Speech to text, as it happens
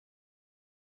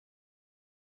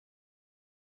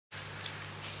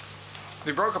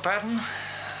The broker pattern,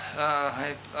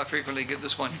 I frequently get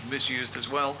this one misused as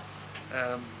well.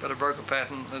 But a broker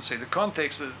pattern, let's see, the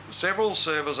context is several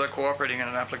servers are cooperating in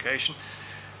an application,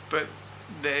 but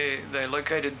they're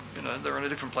located, they're in a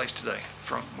different place today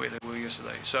from where they were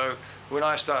yesterday. So when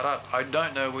I start up, I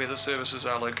don't know where the services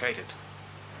are located.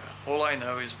 All I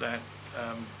know is that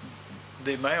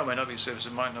there may or may not be services,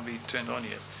 it might not be turned on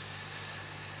yet.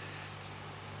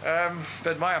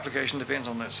 But my application depends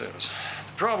on that service.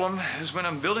 The problem is when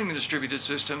I'm building the distributed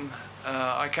system,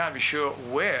 I can't be sure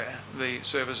where the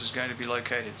service is going to be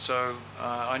located. So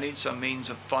I need some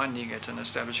means of finding it and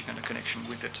establishing a connection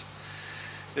with it.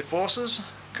 The forces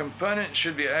component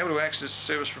should be able to access the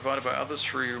service provided by others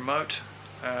through remote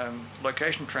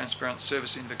location transparent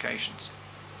service invocations.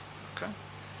 Okay.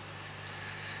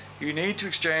 You need to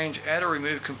exchange, add or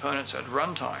remove components at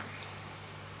runtime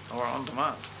or on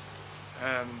demand.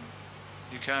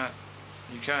 You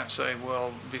can't say,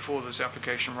 well, before this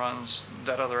application runs,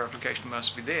 that other application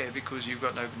must be there, because you've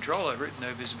got no control over it,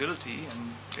 no visibility,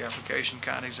 and the application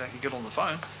can't exactly get on the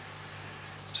phone.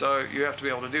 So you have to be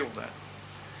able to deal with that.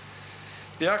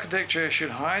 The architecture should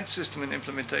hide system and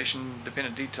implementation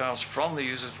dependent details from the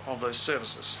users of those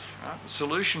services. Right? The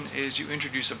solution is you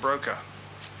introduce a broker.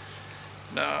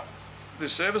 Now, the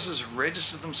services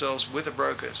register themselves with a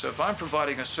broker. So if I'm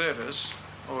providing a service,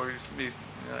 or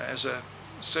as a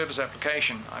service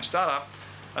application, I start up,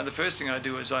 and the first thing I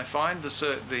do is I find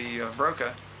the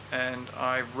broker, and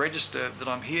I register that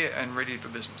I'm here and ready for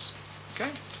business. Okay.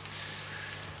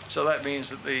 So that means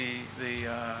that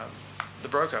the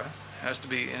broker has to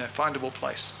be in a findable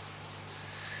place.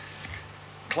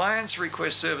 Clients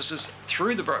request services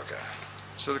through the broker.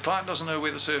 So the client doesn't know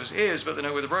where the service is, but they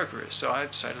know where the broker is. So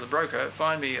I'd say to the broker,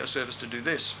 find me a service to do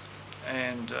this,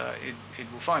 and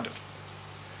it will find it.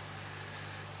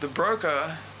 The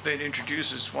broker then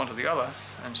introduces one to the other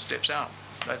and steps out.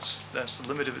 That's the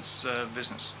limit of its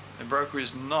business. The broker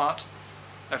is not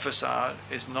a facade,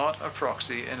 is not a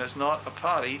proxy, and is not a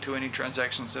party to any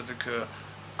transactions that occur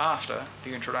after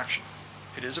the introduction.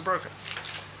 It is a broker.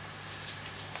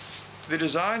 The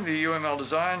design, the UML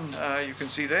design, you can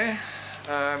see there,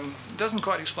 doesn't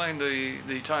quite explain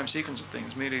the time sequence of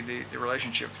things, merely the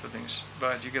relationship for things,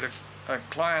 but you get a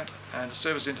client and a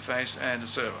service interface and a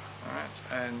server. All right,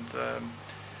 and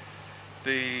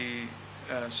the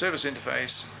service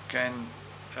interface can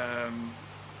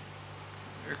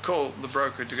call the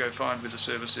broker to go find where the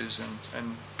service is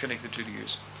and connect the two to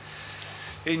use.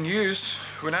 In use,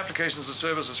 when applications or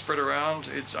services are spread around,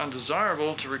 it's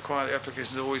undesirable to require the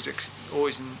applications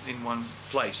always in one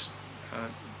place.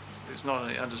 It's not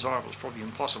only undesirable, it's probably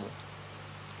impossible.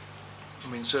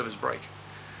 I mean, servers break.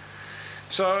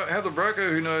 So have the broker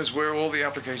who knows where all the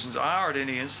applications are at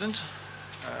any instant,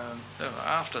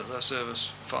 after the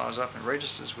service fires up and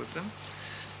registers with them.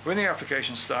 When the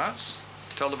application starts,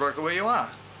 tell the broker where you are.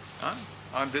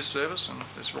 I'm this service and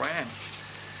this is where I am.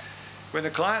 When the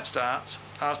client starts,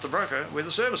 ask the broker where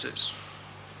the service is.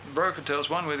 The broker tells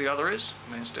one where the other is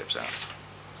and then steps out.